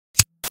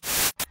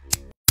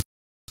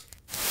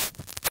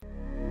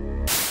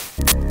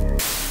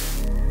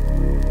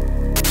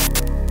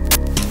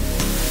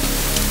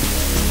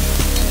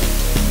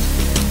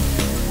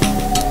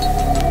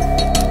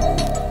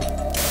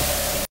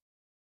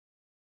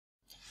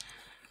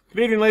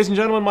Good evening, ladies and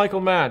gentlemen.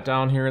 Michael Matt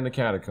down here in the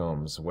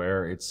catacombs,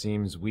 where it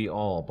seems we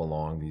all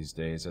belong these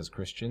days as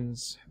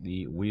Christians.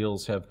 The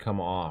wheels have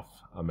come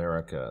off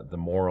America, the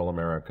moral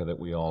America that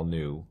we all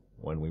knew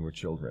when we were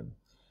children.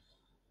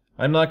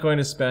 I'm not going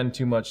to spend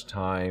too much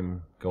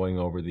time going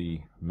over the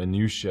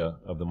minutiae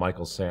of the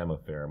Michael Sam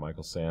affair,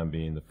 Michael Sam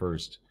being the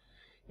first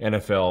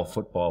NFL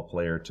football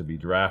player to be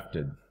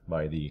drafted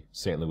by the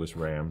St. Louis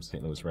Rams.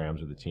 St. Louis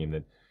Rams are the team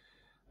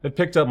that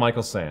picked up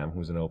Michael Sam,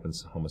 who's an open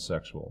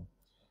homosexual.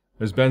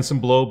 There's been some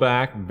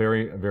blowback,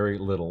 very, very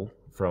little,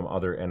 from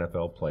other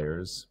NFL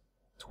players.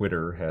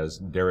 Twitter has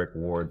Derek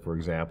Ward, for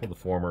example, the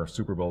former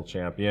Super Bowl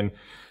champion,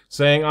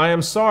 saying, "I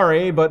am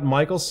sorry, but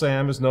Michael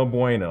Sam is no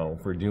bueno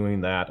for doing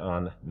that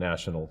on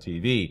national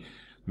TV.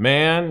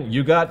 Man,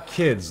 you got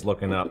kids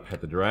looking up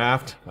at the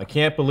draft. I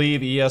can't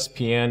believe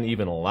ESPN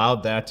even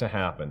allowed that to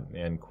happen,"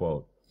 end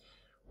quote.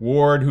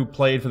 Ward, who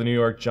played for the New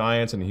York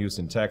Giants and the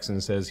Houston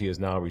Texans, says he has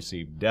now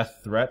received death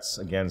threats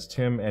against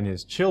him and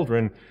his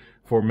children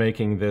for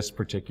making this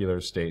particular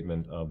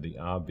statement of the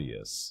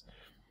obvious.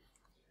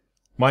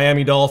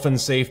 Miami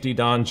Dolphins safety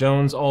Don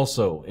Jones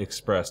also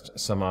expressed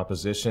some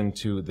opposition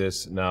to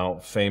this now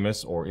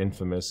famous or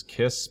infamous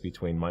kiss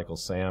between Michael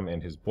Sam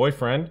and his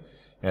boyfriend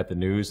at the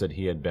news that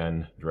he had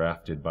been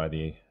drafted by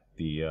the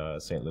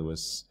St.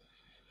 Louis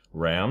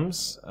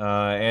Rams.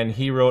 And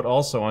he wrote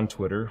also on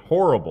Twitter,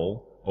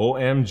 "Horrible,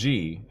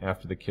 OMG,"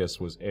 after the kiss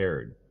was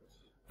aired.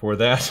 For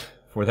that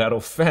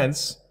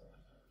offense,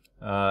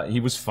 he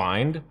was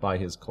fined by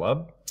his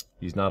club.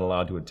 He's not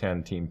allowed to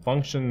attend team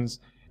functions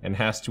and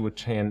has to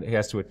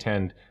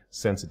attend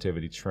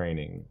sensitivity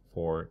training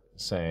for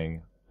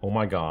saying, "Oh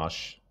my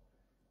gosh,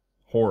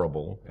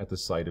 horrible," at the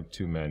sight of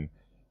two men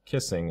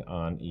kissing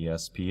on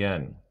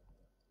ESPN.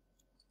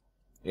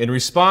 In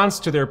response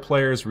to their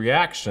players'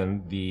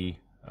 reaction, the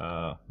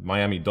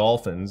Miami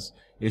Dolphins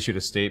issued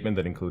a statement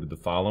that included the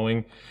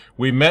following: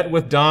 "We met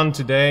with Don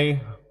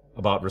today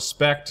about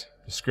respect,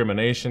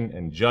 discrimination,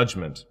 and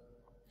judgment.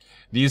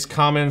 These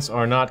comments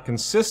are not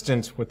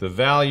consistent with the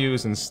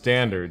values and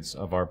standards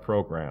of our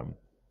program."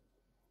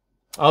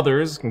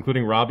 Others,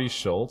 including Robbie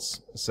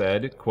Schultz,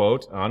 said,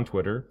 quote, on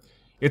Twitter,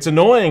 "It's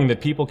annoying that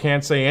people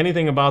can't say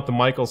anything about the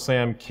Michael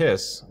Sam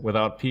kiss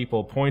without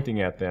people pointing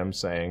at them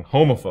saying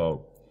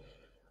homophobe."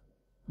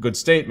 Good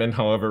statement,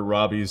 however,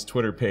 Robbie's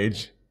Twitter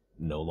page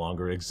no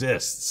longer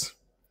exists.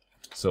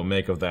 So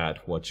make of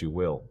that what you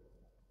will.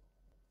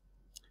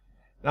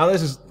 Now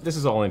this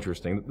is all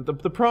interesting.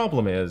 The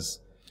problem is,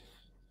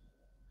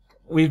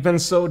 we've been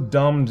so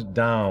dumbed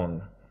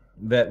down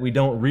that we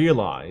don't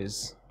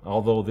realize,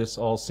 although this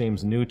all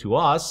seems new to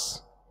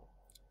us,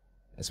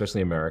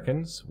 especially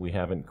Americans, we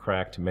haven't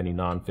cracked many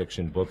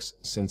nonfiction books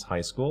since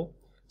high school,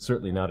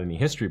 certainly not any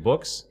history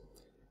books.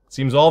 It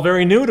seems all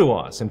very new to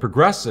us and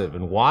progressive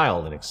and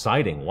wild and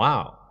exciting.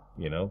 Wow,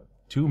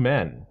 two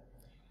men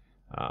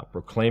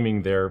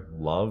proclaiming their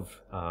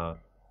love on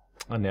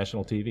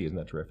national TV. Isn't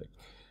that terrific?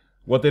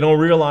 What they don't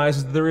realize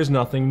is that there is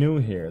nothing new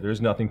here. There's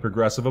nothing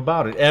progressive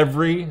about it.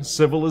 Every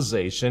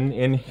civilization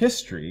in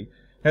history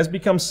has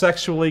become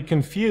sexually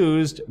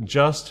confused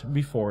just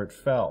before it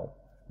fell.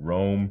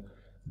 Rome,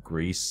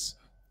 Greece,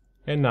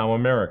 and now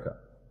America.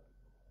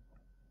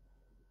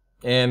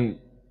 And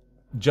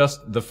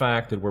just the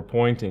fact that we're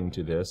pointing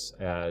to this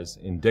as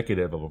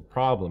indicative of a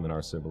problem in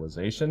our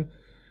civilization,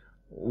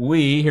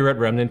 we here at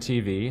Remnant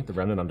TV, the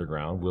Remnant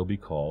Underground, will be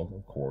called,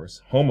 of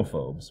course,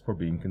 homophobes for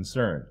being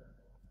concerned.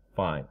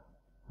 Fine.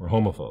 We're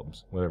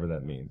homophobes, whatever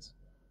that means.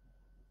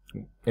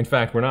 In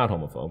fact, we're not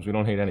homophobes. We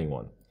don't hate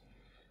anyone.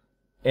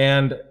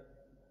 And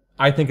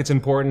I think it's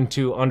important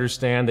to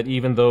understand that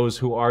even those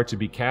who are to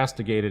be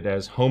castigated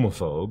as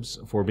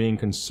homophobes for being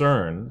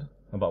concerned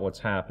about what's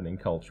happening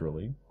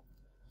culturally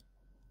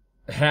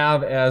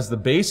have as the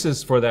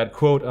basis for that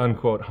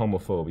quote-unquote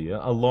homophobia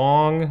a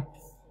long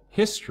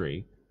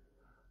history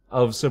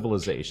of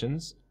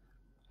civilizations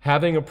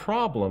having a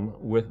problem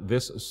with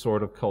this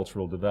sort of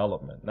cultural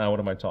development. Now,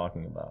 what am I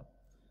talking about?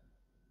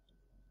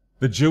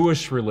 The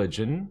Jewish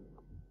religion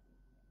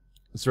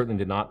certainly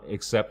did not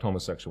accept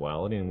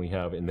homosexuality, and we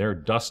have in their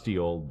dusty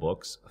old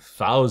books,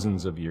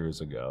 thousands of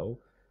years ago,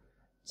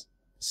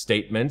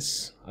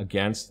 statements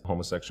against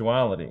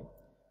homosexuality.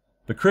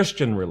 The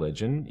Christian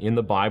religion, in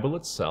the Bible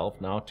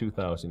itself, now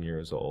 2,000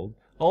 years old,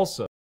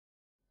 also,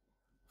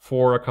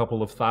 for a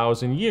couple of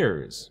thousand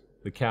years,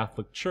 the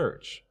Catholic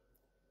Church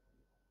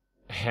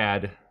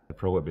had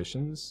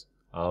prohibitions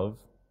of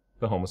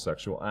the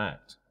homosexual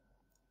act.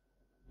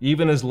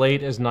 Even as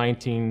late as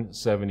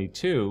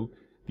 1972,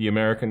 the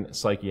American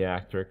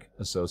Psychiatric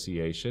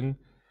Association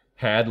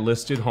had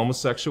listed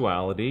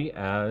homosexuality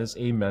as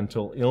a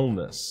mental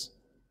illness.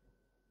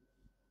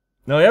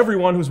 Now,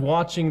 everyone who's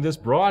watching this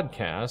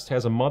broadcast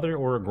has a mother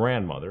or a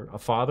grandmother, a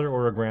father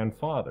or a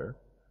grandfather,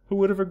 who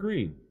would have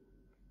agreed.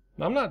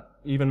 Now, I'm not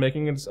even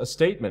making a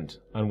statement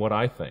on what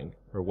I think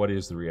or what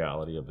is the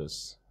reality of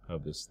this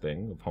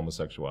thing, of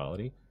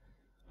homosexuality.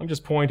 I'm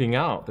just pointing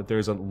out that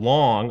there's a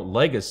long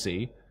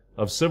legacy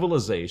of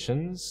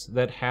civilizations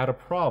that had a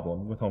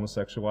problem with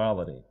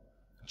homosexuality.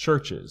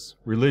 Churches,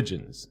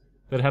 religions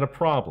that had a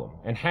problem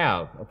and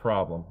have a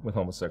problem with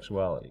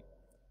homosexuality.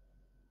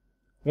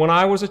 When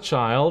I was a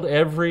child,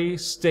 every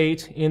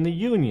state in the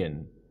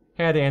Union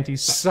had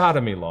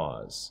anti-sodomy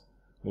laws,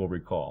 we'll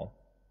recall.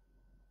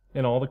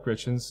 And all the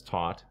Christian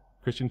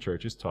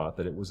churches taught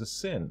that it was a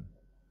sin.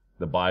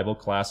 The Bible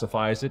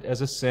classifies it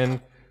as a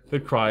sin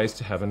that cries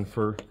to heaven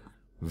for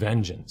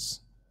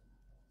vengeance.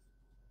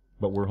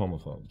 But we're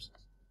homophobes.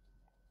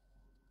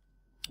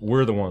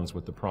 We're the ones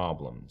with the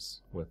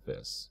problems with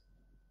this.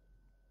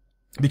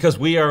 Because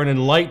we are an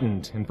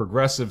enlightened and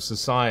progressive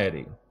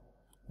society,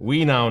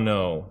 we now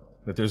know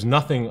that there's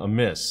nothing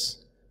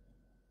amiss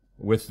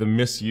with the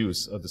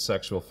misuse of the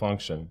sexual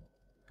function,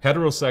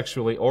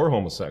 heterosexually or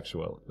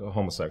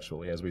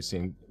homosexually, as we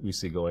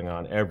see going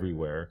on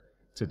everywhere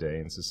today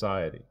in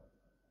society.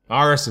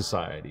 Our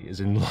society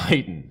is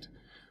enlightened.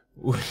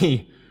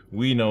 We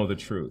know the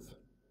truth.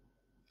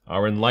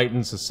 Our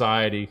enlightened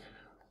society,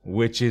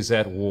 which is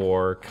at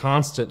war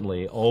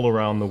constantly all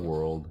around the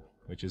world,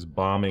 which is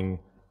bombing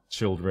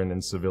children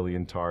and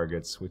civilian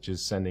targets, which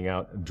is sending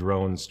out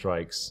drone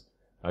strikes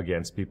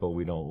against people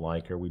we don't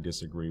like or we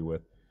disagree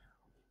with,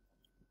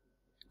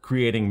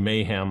 creating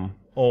mayhem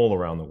all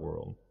around the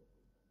world.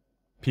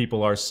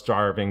 People are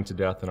starving to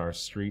death in our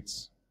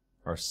streets.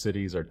 Our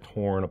cities are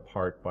torn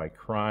apart by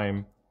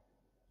crime.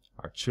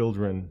 Our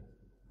children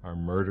are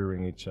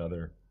murdering each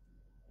other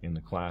in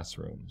the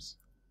classrooms.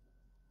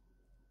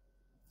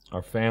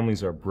 Our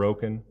families are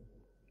broken.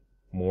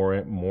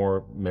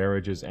 More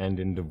marriages end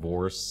in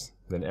divorce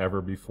than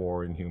ever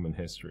before in human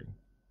history.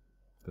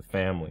 The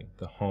family,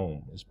 the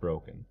home is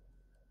broken.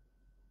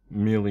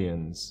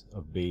 Millions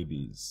of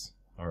babies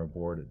are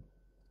aborted.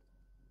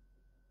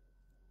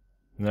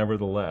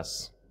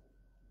 Nevertheless,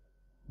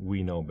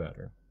 we know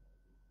better.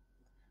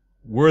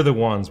 We're the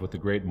ones with the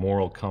great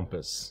moral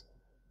compass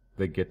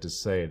that get to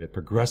say that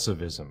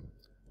progressivism,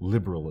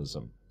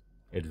 liberalism,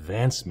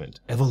 advancement,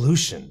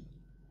 evolution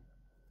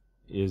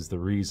is the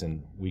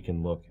reason we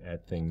can look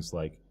at things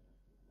like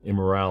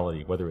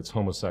immorality, whether it's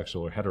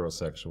homosexual or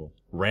heterosexual,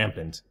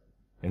 rampant,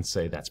 and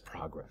say that's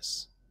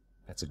progress.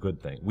 That's a good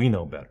thing. We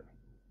know better.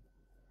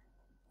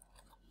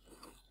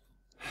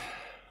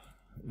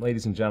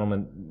 Ladies and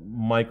gentlemen,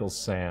 Michael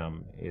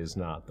Sam is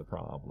not the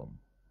problem.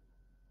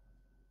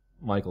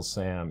 Michael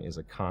Sam is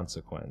a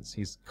consequence.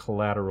 He's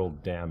collateral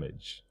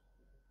damage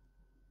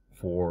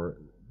for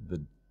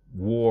the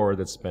war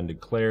that's been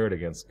declared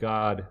against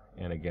God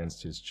and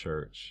against His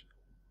church.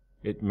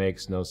 It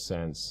makes no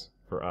sense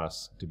for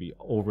us to be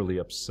overly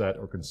upset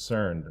or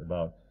concerned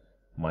about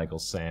Michael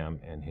Sam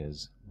and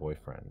his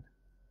boyfriend.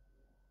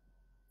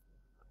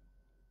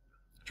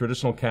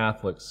 Traditional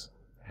Catholics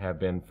have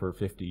been for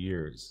 50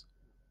 years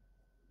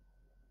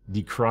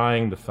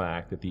decrying the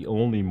fact that the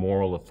only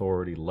moral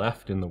authority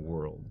left in the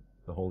world,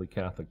 the Holy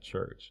Catholic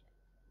Church,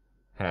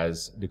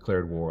 has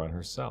declared war on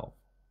herself.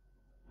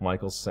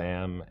 Michael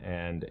Sam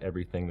and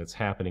everything that's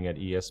happening at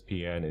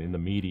ESPN and in the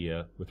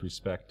media with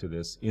respect to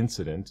this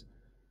incident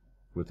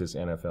with this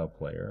NFL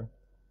player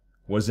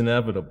was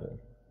inevitable.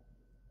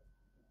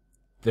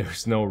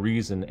 There's no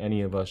reason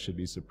any of us should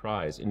be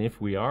surprised. And if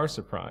we are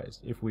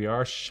surprised, if we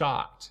are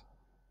shocked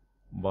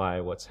by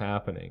what's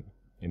happening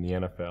in the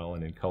NFL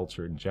and in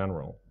culture in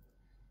general,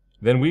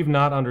 then we've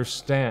not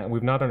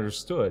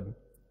understood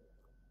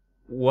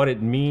what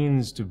it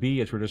means to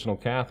be a traditional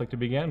Catholic to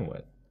begin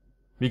with.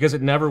 Because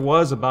it never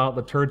was about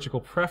liturgical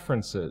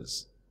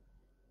preferences.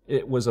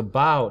 It was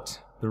about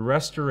the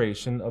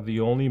restoration of the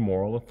only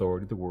moral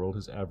authority the world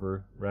has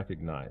ever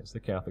recognized, the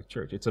Catholic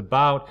Church. It's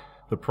about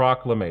the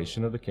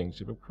proclamation of the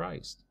kingship of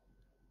Christ.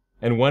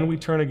 And when we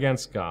turn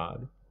against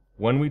God,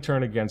 when we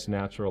turn against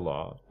natural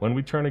law, when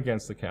we turn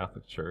against the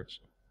Catholic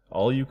Church,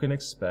 all you can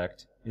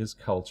expect is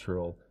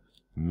cultural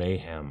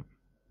mayhem.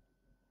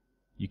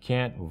 You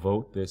can't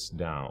vote this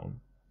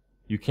down.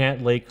 You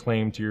can't lay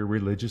claim to your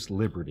religious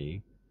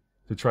liberty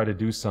to try to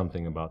do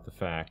something about the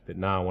fact that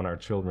now when our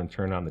children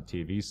turn on the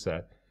TV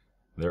set,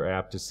 they're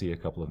apt to see a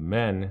couple of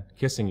men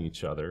kissing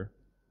each other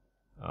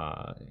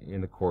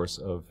in the course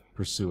of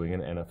pursuing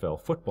an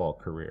NFL football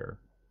career.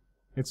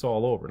 It's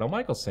all over. Now,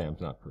 Michael Sam's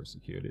not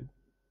persecuted.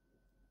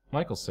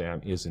 Michael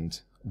Sam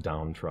isn't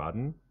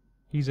downtrodden.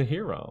 He's a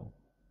hero.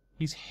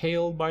 He's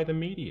hailed by the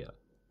media.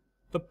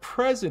 The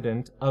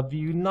President of the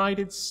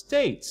United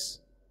States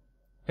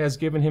has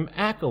given him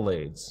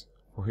accolades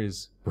for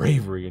his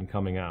bravery in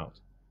coming out.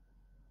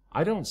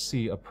 I don't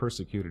see a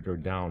persecuted or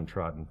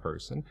downtrodden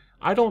person.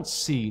 I don't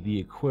see the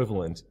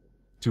equivalent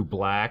to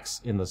blacks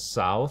in the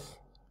South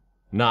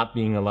not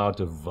being allowed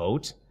to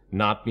vote,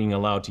 not being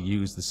allowed to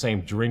use the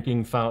same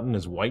drinking fountain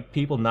as white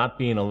people, not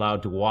being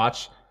allowed to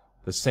watch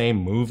the same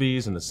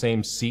movies and the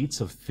same seats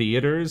of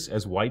theaters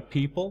as white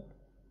people.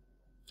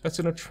 That's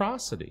an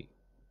atrocity.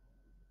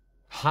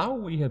 How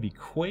we have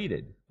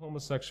equated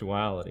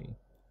homosexuality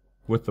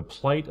with the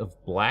plight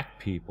of black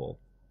people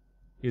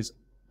is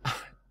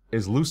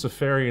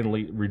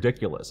Luciferianly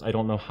ridiculous. I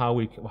don't know how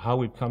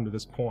we've come to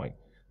this point,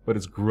 but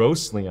it's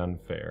grossly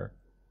unfair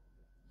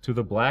to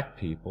the black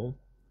people,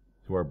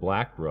 to our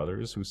black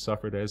brothers who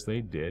suffered as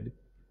they did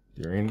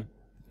during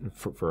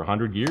for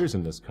 100 years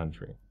in this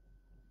country.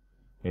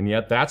 And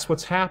yet that's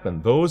what's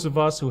happened. Those of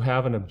us who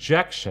have an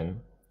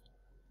objection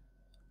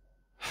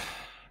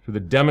to the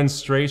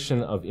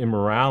demonstration of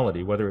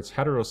immorality, whether it's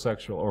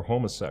heterosexual or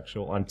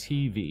homosexual, on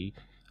TV,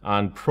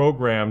 on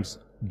programs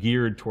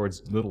geared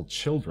towards little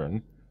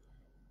children,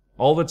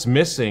 all that's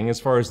missing,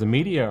 as far as the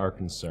media are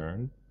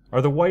concerned,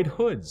 are the white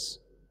hoods.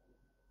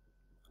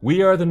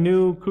 We are the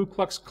new Ku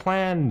Klux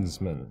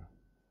Klansmen.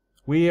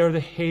 We are the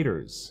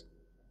haters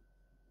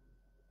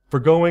for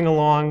going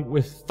along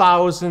with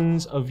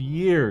thousands of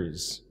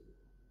years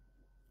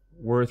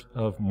worth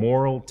of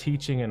moral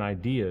teaching and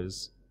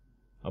ideas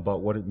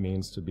about what it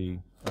means to be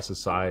a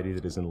society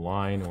that is in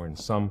line or in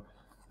some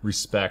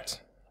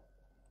respect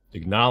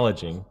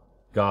acknowledging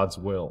God's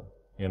will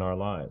in our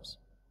lives.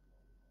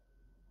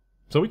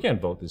 So we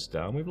can't vote this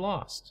down. We've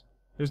lost.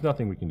 There's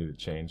nothing we can do to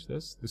change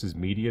this. This is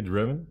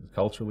media-driven,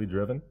 culturally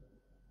driven.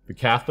 The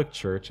Catholic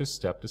Church has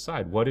stepped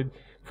aside. What did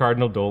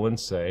Cardinal Dolan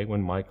say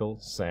when Michael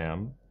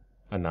Sam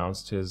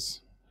announced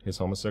his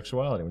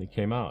homosexuality, when he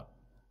came out?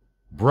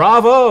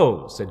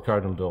 "Bravo," said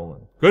Cardinal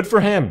Dolan. "Good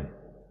for him."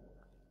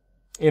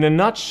 In a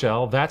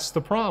nutshell, that's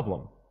the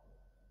problem.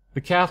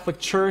 The Catholic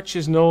Church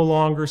is no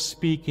longer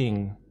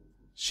speaking.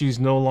 She's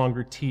no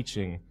longer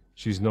teaching.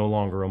 She's no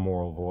longer a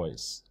moral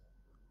voice.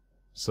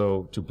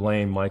 So to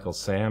blame Michael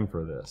Sam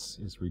for this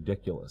is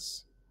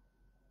ridiculous.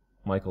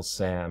 Michael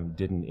Sam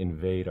didn't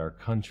invade our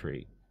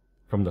country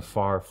from the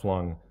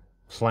far-flung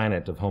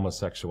planet of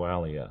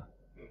homosexualia.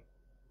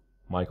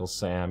 Michael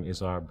Sam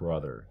is our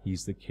brother.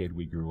 He's the kid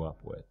we grew up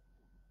with.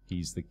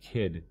 He's the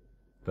kid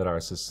that our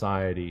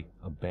society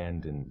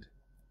abandoned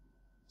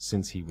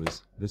since he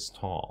was this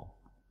tall.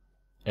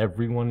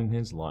 Everyone in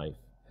his life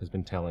has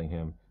been telling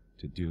him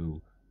to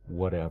do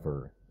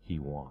whatever he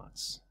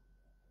wants.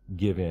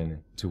 Give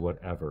in to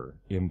whatever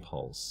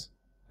impulse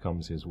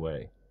comes his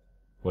way,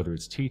 whether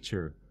it's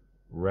teacher,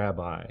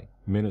 rabbi,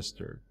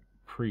 minister,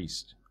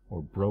 priest,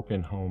 or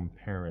broken home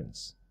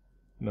parents.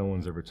 No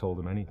one's ever told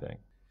him anything.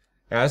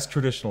 As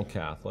traditional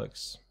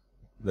Catholics,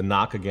 the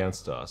knock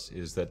against us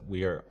is that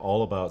we are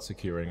all about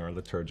securing our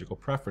liturgical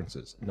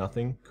preferences.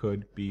 Nothing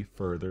could be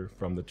further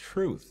from the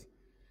truth.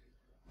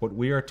 What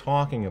we are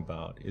talking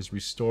about is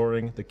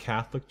restoring the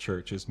Catholic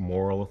Church's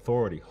moral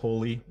authority,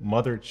 Holy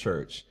Mother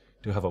Church,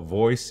 to have a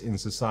voice in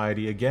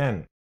society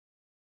again.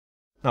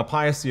 Now,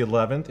 Pius XI, in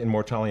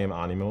Mortalium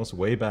Animos,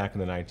 way back in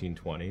the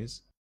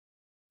 1920s,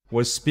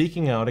 was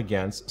speaking out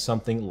against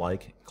something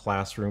like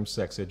classroom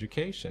sex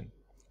education.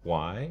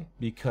 Why?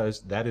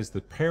 Because that is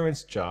the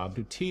parent's job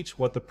to teach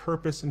what the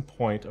purpose and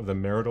point of the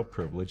marital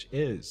privilege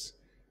is.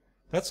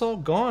 That's all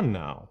gone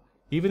now,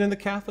 even in the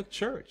Catholic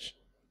Church.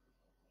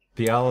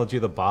 Theology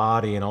of the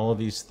body and all of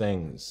these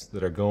things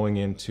that are going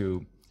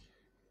into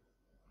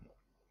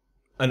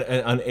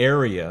an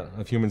area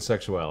of human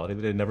sexuality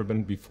that had never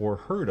been before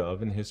heard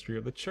of in the history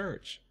of the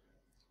Church.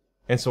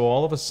 And so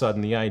all of a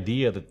sudden, the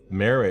idea that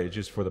marriage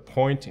is for the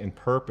point and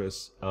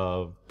purpose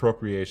of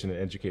procreation and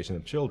education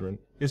of children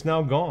is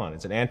now gone.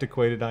 It's an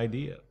antiquated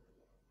idea.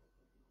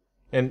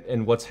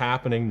 And what's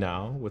happening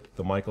now with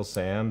the Michael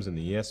Sams and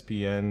the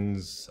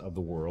ESPNs of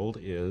the world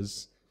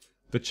is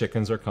the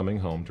chickens are coming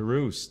home to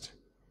roost.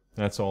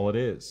 That's all it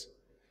is.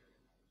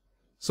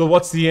 So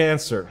what's the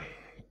answer?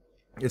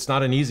 It's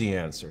not an easy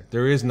answer.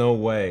 There is no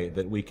way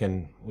that we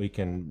can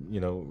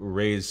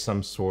raise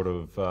some sort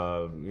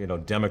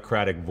of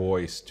democratic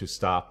voice to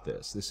stop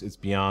this. It's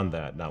beyond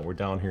that now. We're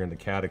down here in the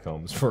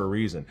catacombs for a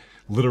reason,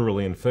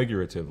 literally and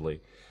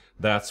figuratively.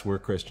 That's where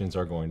Christians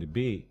are going to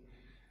be,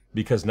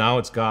 because now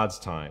it's God's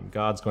time.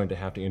 God's going to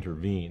have to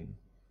intervene.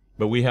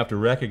 But we have to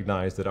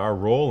recognize that our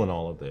role in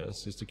all of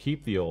this is to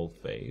keep the old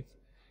faith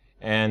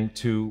and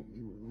to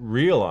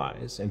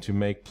realize and to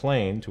make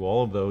plain to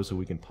all of those who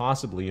we can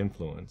possibly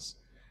influence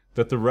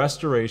that the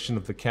restoration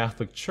of the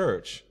Catholic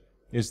Church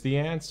is the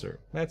answer.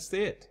 That's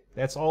it.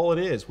 That's all it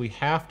is. We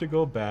have to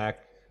go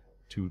back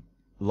to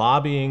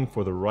lobbying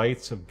for the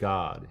rights of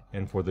God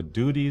and for the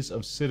duties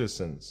of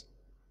citizens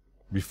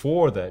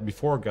before that,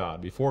 before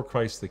God, before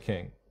Christ the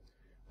King.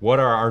 What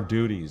are our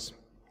duties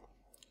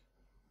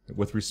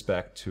with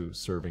respect to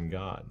serving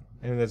God?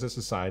 And as a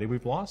society,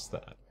 we've lost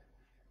that.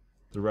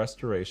 The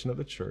restoration of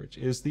the church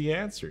is the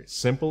answer.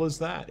 Simple as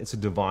that. It's a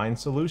divine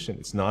solution.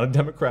 It's not a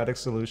democratic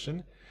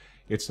solution.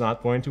 It's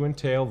not going to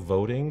entail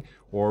voting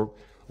or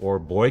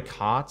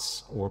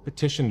boycotts or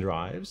petition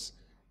drives.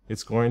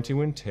 It's going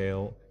to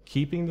entail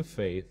keeping the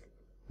faith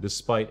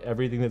despite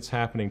everything that's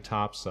happening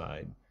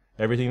topside,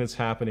 everything that's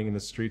happening in the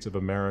streets of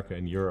America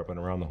and Europe and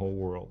around the whole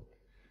world.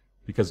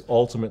 Because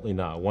ultimately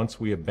now, once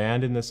we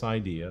abandon this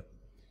idea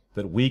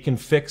that we can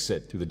fix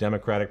it through the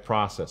democratic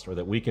process, or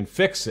that we can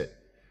fix it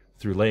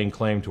through laying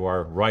claim to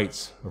our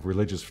rights of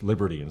religious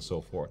liberty and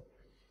so forth,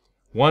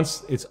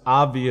 once it's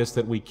obvious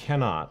that we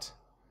cannot,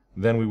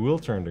 then we will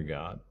turn to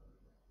God,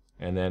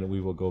 and then we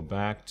will go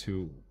back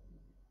to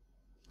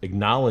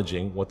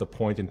acknowledging what the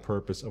point and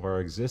purpose of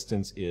our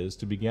existence is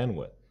to begin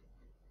with: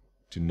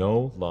 to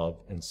know, love,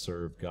 and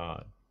serve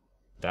God.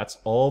 That's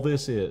all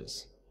this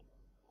is.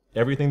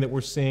 Everything that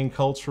we're seeing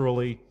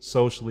culturally,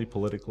 socially,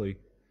 politically,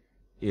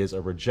 is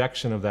a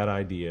rejection of that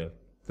idea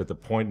that the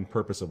point and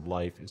purpose of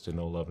life is to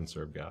know, love, and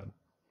serve God.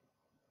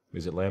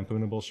 Is it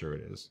lampoonable? Sure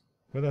it is.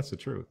 But that's the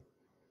truth.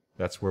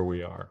 That's where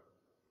we are.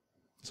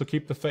 So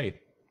keep the faith.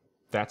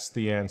 That's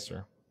the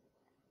answer.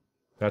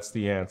 That's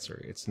the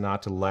answer. It's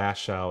not to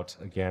lash out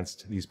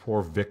against these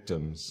poor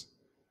victims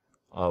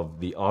of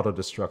the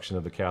auto-destruction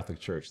of the Catholic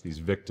Church, these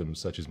victims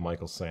such as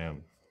Michael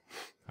Sam.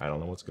 I don't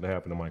know what's going to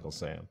happen to Michael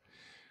Sam.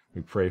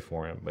 We pray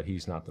for him, but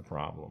he's not the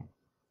problem.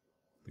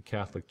 The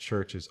Catholic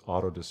Church's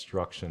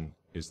auto-destruction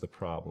is the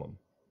problem.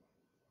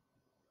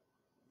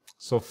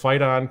 So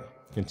fight on,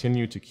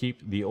 continue to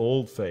keep the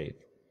old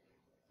faith,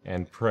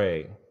 and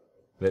pray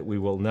that we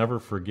will never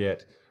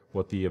forget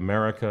what the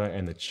America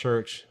and the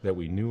church that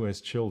we knew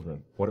as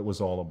children, what it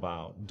was all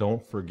about.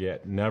 Don't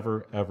forget,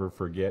 never ever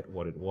forget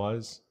what it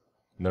was.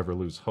 Never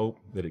lose hope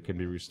that it can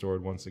be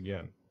restored once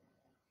again.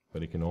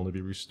 But it can only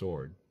be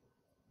restored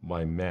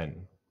by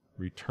men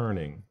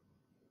returning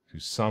to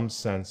some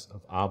sense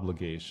of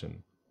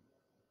obligation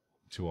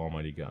to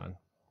Almighty God.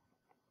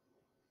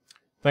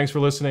 Thanks for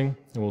listening,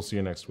 and we'll see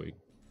you next week.